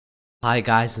Hi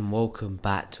guys, and welcome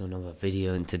back to another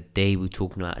video, and today we're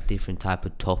talking about a different type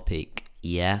of topic.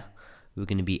 We're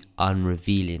going to be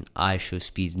unrevealing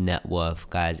Ishowspeeds' net worth.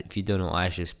 Guys, if you don't know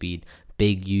Ishowspeed,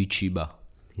 big YouTuber.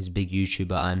 He's a big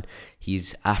YouTuber and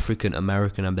he's African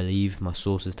American, I believe. My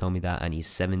sources tell me that, and he's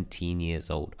 17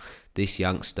 years old. This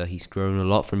youngster, he's grown a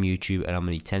lot from YouTube, and I'm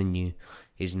going to be telling you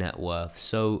his net worth.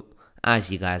 So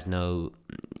as you guys know,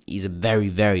 he's a very,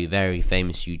 very, very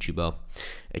famous YouTuber,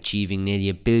 achieving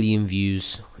nearly 1 billion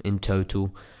views in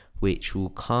total, which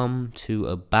will come to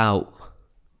about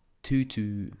 $2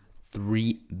 to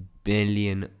 $3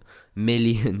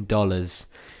 million,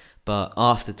 but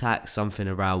after tax, something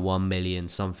around 1 million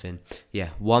something. Yeah,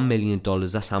 $1 million.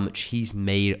 That's how much he's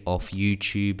made off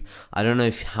YouTube. I don't know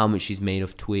how much he's made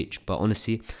off Twitch, but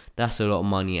honestly, that's a lot of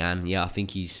money. And yeah, I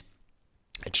think he's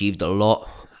achieved a lot,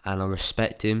 and I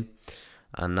respect him.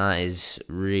 And that is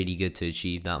really good to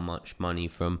achieve that much money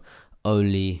from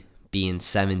only being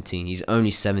 17. He's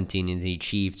only 17 and he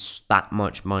achieved that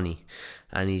much money,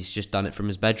 and he's just done it from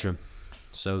his bedroom.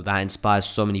 So that inspires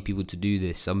so many people to do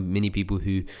this. Many people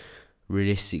who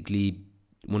realistically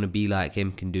want to be like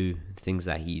him can do things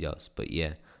that he does. But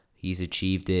yeah, he's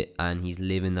achieved it and he's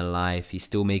living the life. He's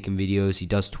still making videos. He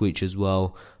does Twitch as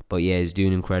well. But yeah, he's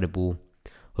doing incredible.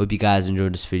 Hope you guys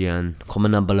enjoyed this video, and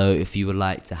comment down below if you would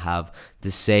like to have the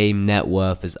same net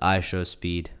worth as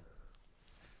Ishowspeed.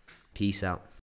 Peace out.